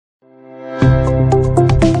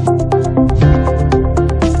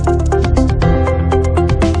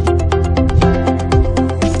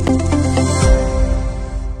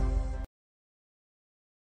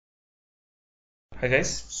Hi guys,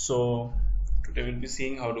 so today we'll be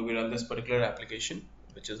seeing how do we run this particular application,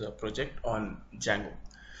 which is a project on Django.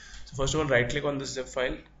 So first of all, right click on this zip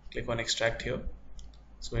file, click on extract here.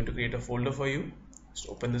 It's going to create a folder for you. Just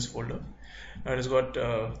open this folder. Now it has got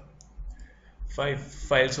 5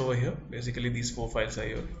 files over here. Basically these 4 files are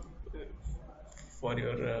here for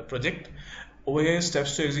your project. Over here,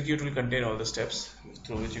 steps to execute will contain all the steps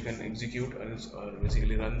through which you can execute or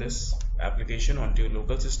basically run this application onto your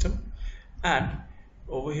local system. And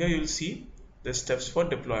over here you'll see the steps for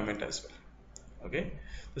deployment as well. Okay,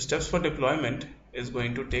 the steps for deployment is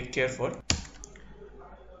going to take care for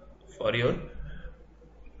your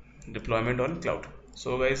deployment on cloud.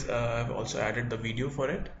 So guys, I've also added the video for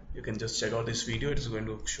it. You can just check out this video. It is going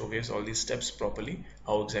to showcase all these steps properly,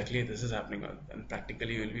 how exactly this is happening, and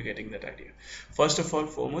practically you will be getting that idea. First of all,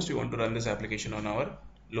 foremost, we want to run this application on our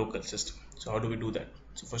local system. So how do we do that?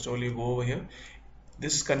 So first of all, you go over here.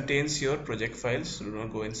 This contains your project files, so do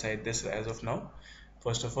not go inside this as of now.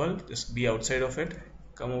 First of all, just be outside of it.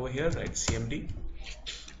 Come over here, write cmd.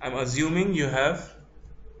 I'm assuming you have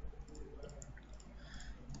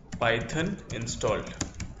Python installed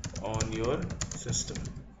on your system.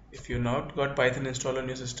 If you've not got Python installed on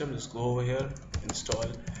your system, just go over here, install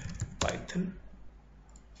Python,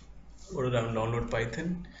 go to download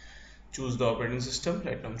Python, choose the operating system.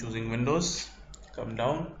 Right now I'm choosing Windows. Come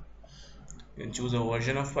down, you can choose a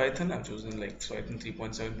version of Python. I'm choosing like Python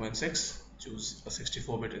 3.7.6. choose a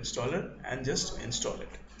 64-bit installer and just install it.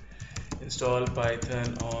 Install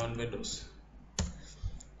Python on Windows.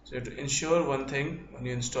 So to ensure one thing, when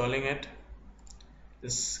you're installing it,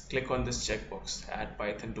 just click on this checkbox, add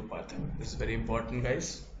Python to path. This is very important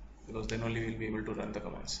guys, because then only we'll be able to run the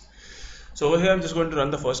commands. So over here I'm just going to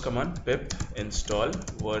run the first command, pip install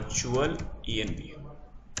virtual env.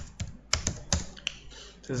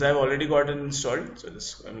 Since I've already got it installed,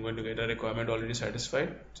 so I'm going to get a requirement already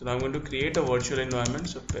satisfied. So now I'm going to create a virtual environment.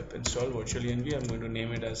 So pip install virtual env. I'm going to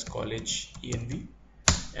name it as college env.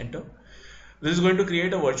 Enter. This is going to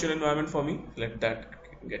create a virtual environment for me. Let that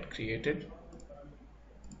get created.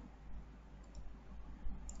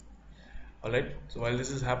 Alright, so while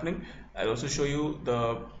this is happening, I'll also show you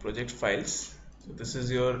the project files. So this is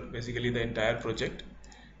your basically the entire project.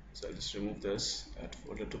 So I'll just remove this, add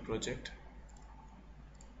folder to project.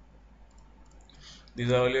 These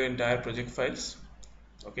are all your entire project files.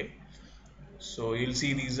 Okay, so you'll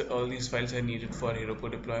see all these files are needed for Heroku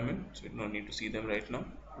deployment, so you don't need to see them right now.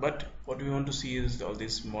 But what we want to see is all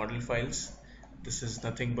these model files. This is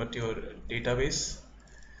nothing but your database.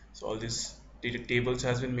 So all these data tables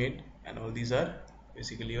has been made, and all these are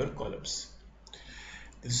basically your columns.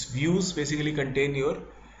 These views basically contain your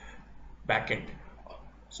backend.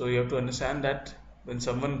 So you have to understand that when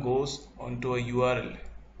someone goes onto a URL,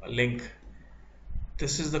 a link,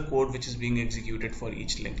 this is the code which is being executed for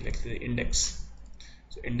each link, like the index.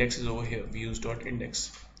 So index is over here,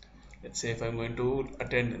 views.index. Let's say if I'm going to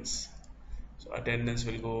attendance, so attendance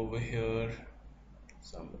will go over here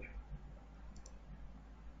somewhere.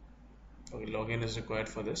 Okay, login is required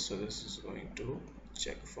for this, so this is going to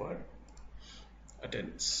check for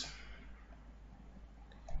attendance.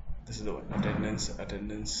 This is the one, attendance.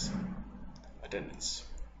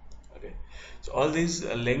 Okay, so all these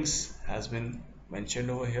links has been mentioned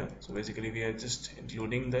over here. So basically we are just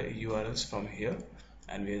including the URLs from here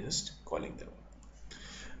and we are just calling them.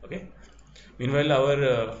 Okay, meanwhile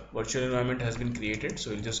our virtual environment has been created, so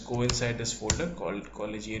we'll just go inside this folder called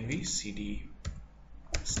college env, cd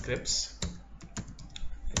scripts,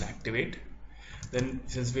 and activate. Then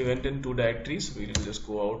since we went in 2 directories, we will just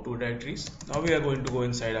go out 2 directories. Now we are going to go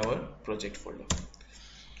inside our project folder,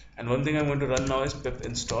 and one thing I'm going to run now is pip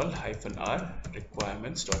install -r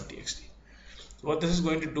requirements.txt. So what this is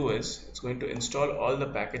going to do is it's going to install all the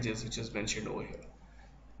packages which is mentioned over here,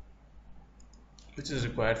 which is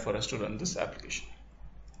required for us to run this application.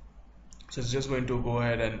 So it's just going to go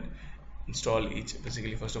ahead and install each.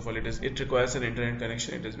 Basically, first of all, it requires an internet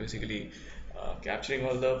connection. It is basically capturing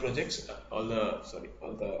all the projects, all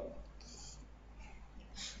the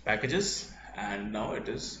packages, and now it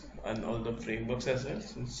is, and all the frameworks as well,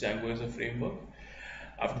 since Django is a framework.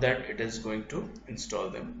 After that, it is going to install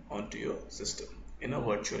them onto your system in a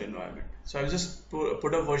virtual environment. So I'll just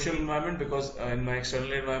put a virtual environment because in my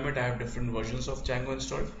external environment I have different versions of Django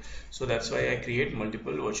installed, so that's why I create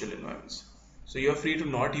multiple virtual environments. So you are free to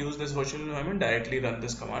not use this virtual environment, directly run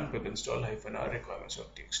this command pip install -r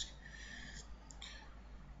requirements.txt.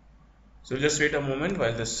 So just wait a moment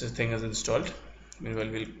while this thing is installed.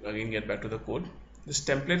 Meanwhile, we'll again get back to the code. This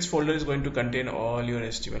templates folder is going to contain all your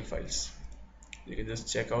HTML files. You can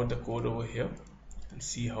just check out the code over here and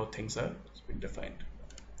see how things are been defined.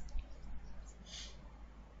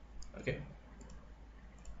 Okay.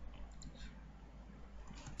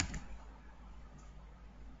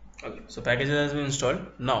 Okay, so packages has been installed.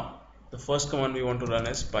 Now the first command we want to run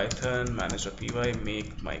is python manage.py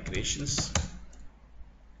make migrations.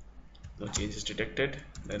 No changes detected.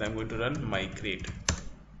 Then I'm going to run migrate.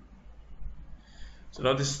 So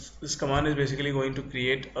now this command is basically going to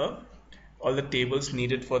create all the tables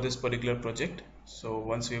needed for this particular project. So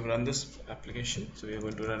once we've run this application, so we are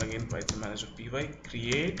going to run again python manage.py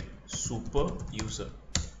create super user.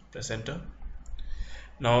 Press enter.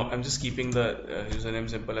 Now I'm just keeping the username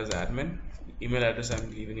simple as admin. Email address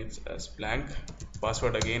I'm leaving it as blank.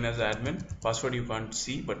 Password again as admin. Password you can't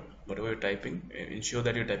see, but whatever you're typing, ensure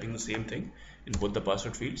that you're typing the same thing in both the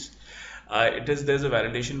password fields. There's a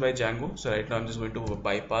validation by Django. So right now I'm just going to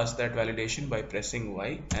bypass that validation by pressing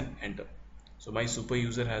Y and enter. So my super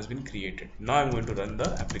user has been created. Now I'm going to run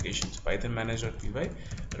the applications. Python manage.py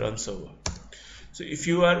run server. So if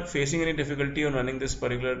you are facing any difficulty on running this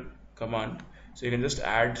particular command, so you can just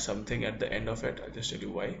add something at the end of it. I'll just tell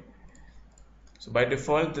you why. So by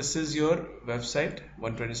default, this is your website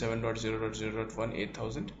 127.0.0.1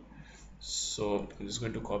 8000. So I'm just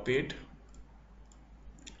going to copy it.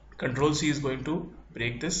 Control C is going to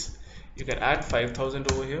break this. You can add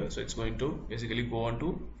 5000 over here. So it's going to basically go on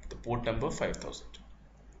to the port number 5000.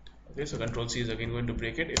 Okay, so Control C is again going to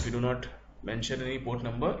break it. If you do not mention any port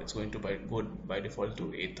number, it's going to go by default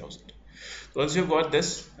to 8000. So once you've got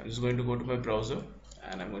this, I'm just going to go to my browser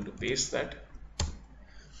and I'm going to paste that.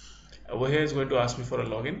 Over here it's going to ask me for a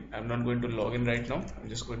login. I'm not going to log in right now. I'm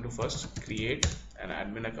just going to first create an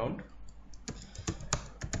admin account.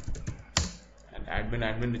 And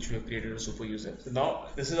admin which we have created a super user. So now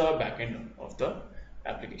this is our backend of the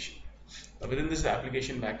application. Now within this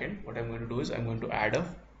application backend, what I'm going to do is I'm going to add a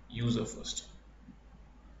user first.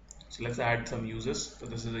 So let's add some users. So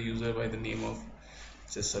this is a user by the name of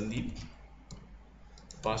Sandeep.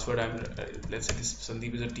 Password let's say this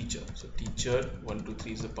Sandeep is a teacher. So teacher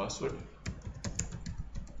 123 is the password.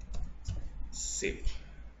 Save.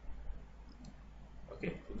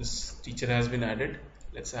 Okay, so this teacher has been added.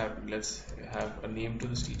 Let's have a name to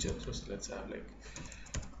this teacher. So let's have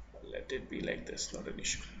let it be like this, not an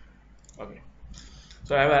issue. Okay.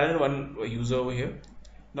 So I've added one user over here.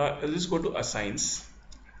 Now I'll just go to assigns.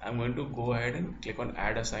 I'm going to go ahead and click on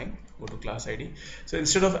add assign, go to class ID. So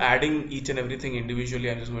instead of adding each and everything individually,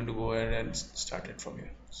 I'm just going to go ahead and start it from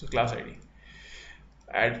here. So class ID,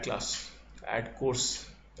 add class, add course.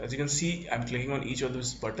 As you can see, I'm clicking on each of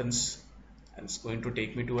those buttons and it's going to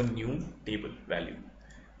take me to a new table value.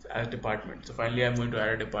 So add department. So finally I'm going to add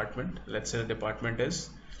a department. Let's say the department is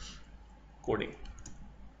coding.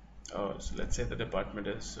 So let's say the department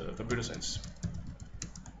is computer science.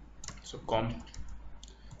 So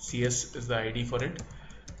CS is the ID for it.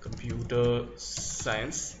 Computer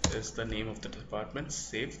science is the name of the department.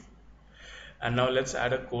 Save. And now let's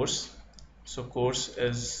add a course. So course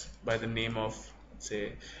is by the name of,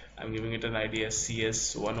 say, I'm giving it an ID as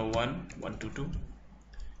CS 101 122,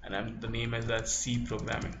 and the name is that C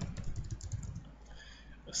programming,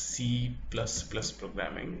 C++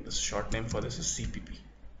 programming. The short name for this is CPP.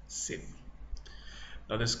 Save.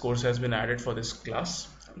 Now this course has been added for this class.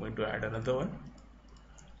 I'm going to add another one.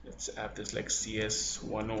 Let's add this like CS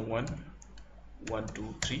 101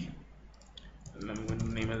 123, and I'm going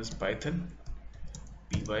to name it as Python.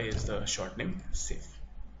 PY is the short name. Save.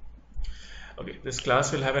 Okay, this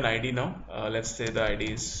class will have an ID now. Let's say the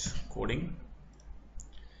ID is coding.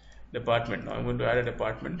 Department. Now I'm going to add a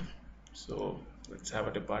department. So let's have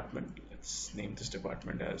a department. Let's name this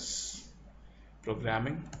department as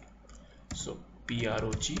programming. So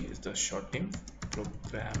PROG is the short name.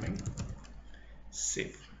 Programming.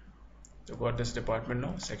 Save. So got this department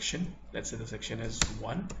now. Section. Let's say the section is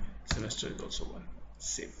 1. Semester is also 1.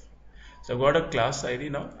 Save. So I've got a class ID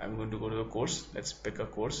now. I'm going to go to the course. Let's pick a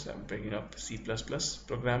course. I'm picking up C++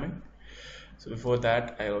 programming. So before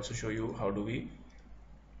that, I also show you how do we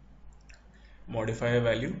modify a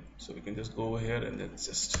value. So we can just go over here and then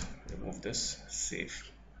just remove this.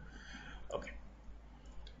 Save. Okay.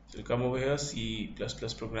 So we come over here, C++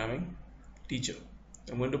 programming, teacher.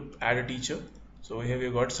 I'm going to add a teacher. So over here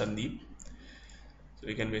we've got Sandeep. So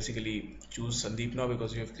we can basically choose Sandeep now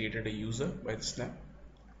because we have created a user by this name.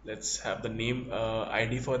 Let's have the name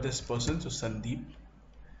ID for this person. So Sandeep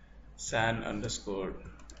San underscore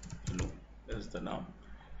this is the now.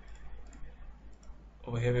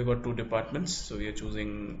 Over here we've got two departments. So we are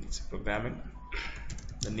choosing programming.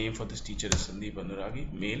 The name for this teacher is Sandeep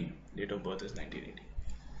Anuragi. Male. Date of birth is 1980.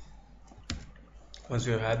 Once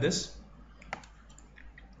we have had this,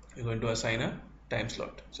 we're going to assign a time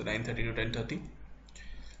slot. So 9:30 to 10:30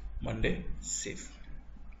 Monday. Save.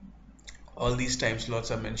 All these time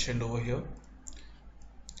slots are mentioned over here.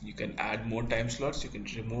 You can add more time slots, you can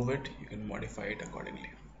remove it, you can modify it accordingly.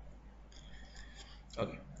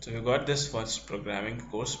 Okay, so we got this first programming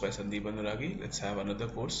course by Sandeep Anuragi. Let's have another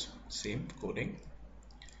course, same coding,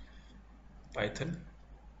 Python,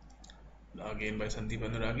 again by Sandeep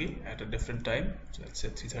Anuragi at a different time. So let's say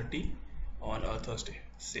 3:30 on a Thursday.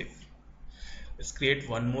 Save. Let's create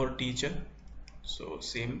one more teacher. So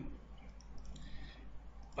same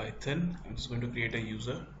Python. I'm just going to create a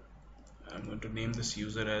user. I'm going to name this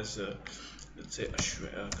user as let's say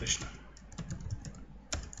Krishna.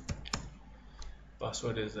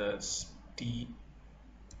 Password is as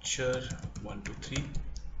teacher123,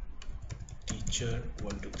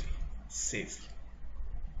 teacher123. Save.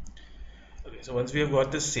 Okay, so once we have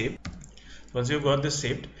got this saved,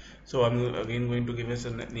 so I'm again going to give us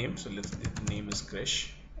a name. So let's, the name is Krish,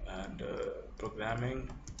 and programming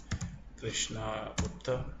Krishna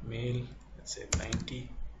Gupta, male, let's say 90.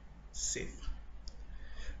 Save.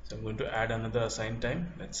 So I'm going to add another assigned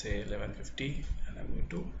time, let's say 11:50, and I'm going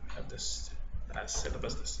to have this as set up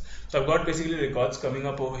as this. So I've got basically records coming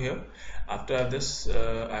up over here. After this,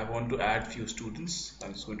 I want to add few students.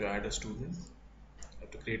 I'm just going to add a student. I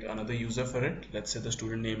have to create another user for it. Let's say the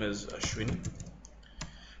student name is Ashwini.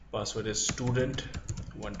 Password is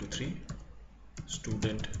student123,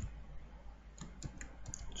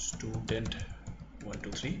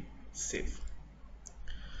 student123. Save.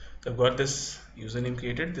 So I've got this username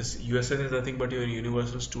created. This USN is nothing but your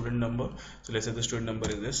universal student number. So let's say the student number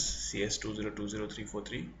is this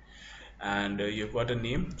CS2020343, and you've got a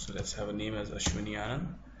name. So let's have a name as Ashwini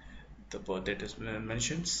Anand. The birth date is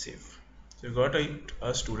mentioned. Save. So we've got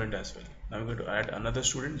a student as well. Now I'm going to add another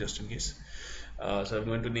student just in case. So I'm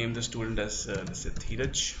going to name the student as let's say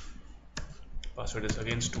Dheeraj. Password is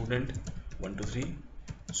again student123,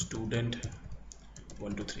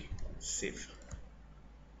 student123. Save.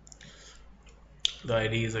 The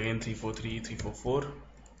ID is again 343344,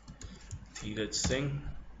 Dheeraj Singh,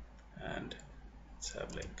 and let's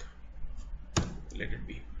have like, let it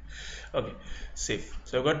be. Okay, save.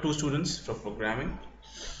 So I've got two students for programming.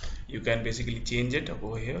 You can basically change it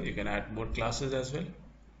over here. You can add more classes as well.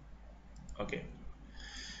 Okay.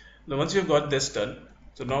 Now once you've got this done,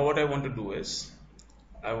 so now what I want to do is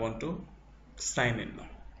I want to sign in now.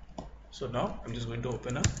 So now I'm just going to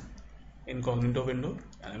open a incognito window,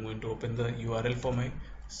 and I'm going to open the URL for my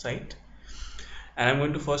site, and I'm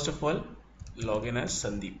going to first of all log in as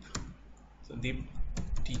Sandeep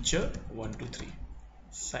teacher123,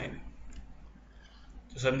 sign in.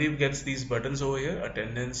 So Sandeep gets these buttons over here: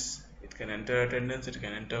 attendance, it can enter attendance, it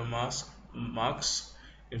can enter marks,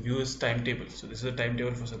 it views timetable. So this is a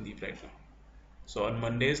timetable for Sandeep right now. So on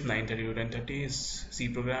Mondays 9:30 to 10:30 is C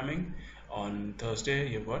programming. On Thursday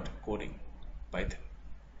you've got coding, Python.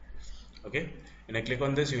 Okay, when I click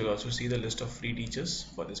on this, you will also see the list of free teachers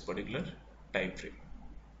for this particular time frame.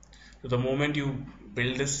 So the moment you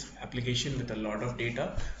build this application with a lot of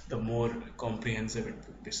data, the more comprehensive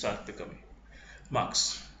it starts becoming.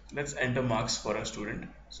 Marks. Let's enter marks for a student.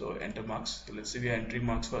 So enter marks. So let's say we are entering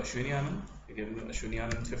marks for Ashwini Anand. We're giving Ashwini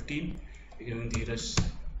Anand 15. We're giving Dheeraj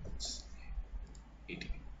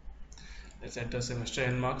 18. Let's enter semester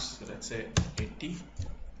end marks. So let's say 80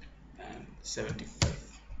 and 75.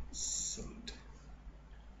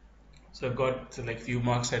 So I've got like few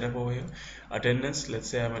marks set up over here. Attendance, let's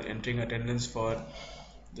say I'm entering attendance for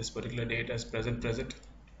this particular date as present, absent.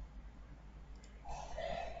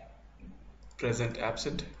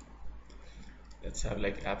 Let's have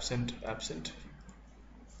like absent. Let's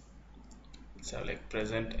have like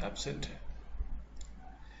present, absent.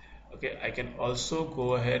 Okay, I can also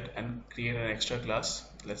go ahead and create an extra class.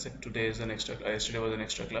 Let's say today is an extra, yesterday was an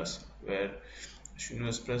extra class where Ashwini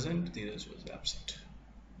was present, Dheeraj was absent.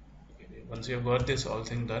 Okay, once you have got this all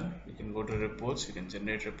thing done, you can go to reports, you can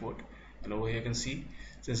generate report, and over here you can see,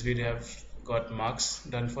 since we have got marks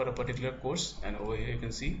done for a particular course, and over here you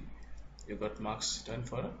can see you got marks done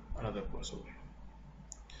for another course over here.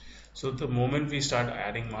 So the moment we start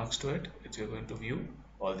adding marks to it, you're going to view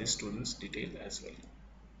all these students detail as well.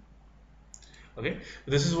 Okay,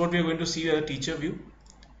 this is what we are going to see as a teacher view.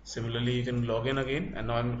 Similarly, you can log in again, and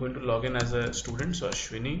now I'm going to log in as a student. So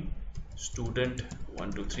Ashwini,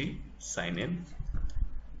 student123, sign in.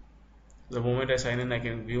 The moment I sign in, I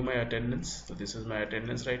can view my attendance. So this is my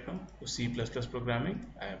attendance right now. So C++ programming,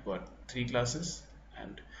 I have got 3 classes,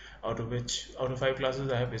 and out of 5 classes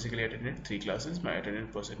I have basically attended 3 classes. My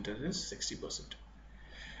attendance percentage is 60%.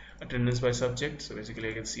 Attendance by subject, so basically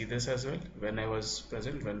I can see this as well, when I was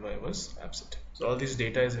present, when I was absent. So all this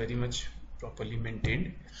data is very much properly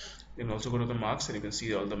maintained. You can also go to the marks, and you can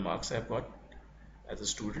see all the marks I've got as a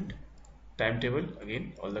student, timetable,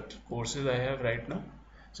 again all the courses I have right now.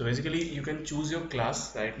 So basically you can choose your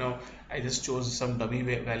class. Right now I just chose some dummy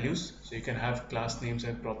values, so you can have class names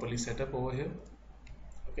are properly set up over here.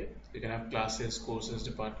 Okay, you can have classes, courses,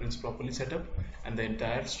 departments properly set up, and the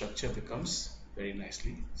entire structure becomes very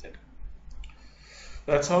nicely set up.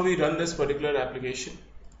 That's how we run this particular application.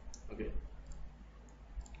 Okay,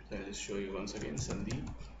 so I'll just show you once again. Sandeep,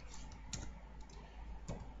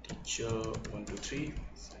 teacher 123,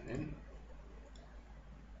 sign in.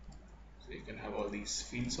 So you can have all these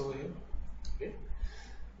fields over here. Okay,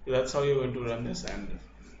 so that's how you're going to run this, and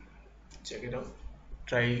check it out.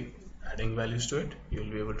 Try adding values to it. You'll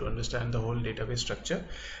be able to understand the whole database structure.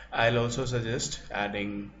 I'll also suggest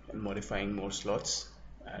adding and modifying more slots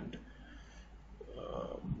and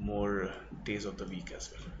more days of the week as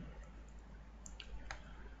well.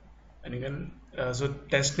 And you can so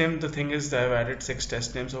test name, the thing is that I've added 6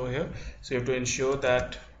 test names over here, so you have to ensure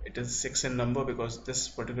that it is 6 in number, because this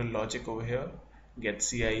particular logic over here, get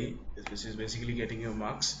CIE, which is basically getting your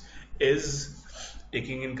marks, is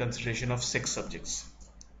taking in consideration of 6 subjects.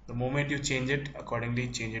 The moment you change it, accordingly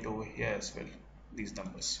change it over here as well, these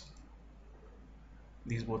numbers,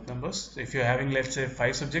 these both numbers. So if you're having, let's say,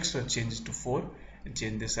 5 subjects, so change it to 4 and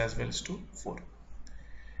change this as well as to 4.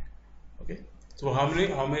 Okay, so how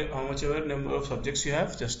much ever number of subjects you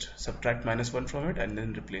have, just subtract -1 from it and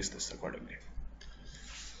then replace this accordingly.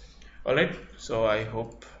 Alright, so I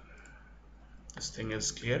hope this thing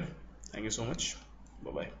is clear. Thank you so much.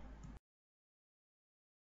 Bye bye.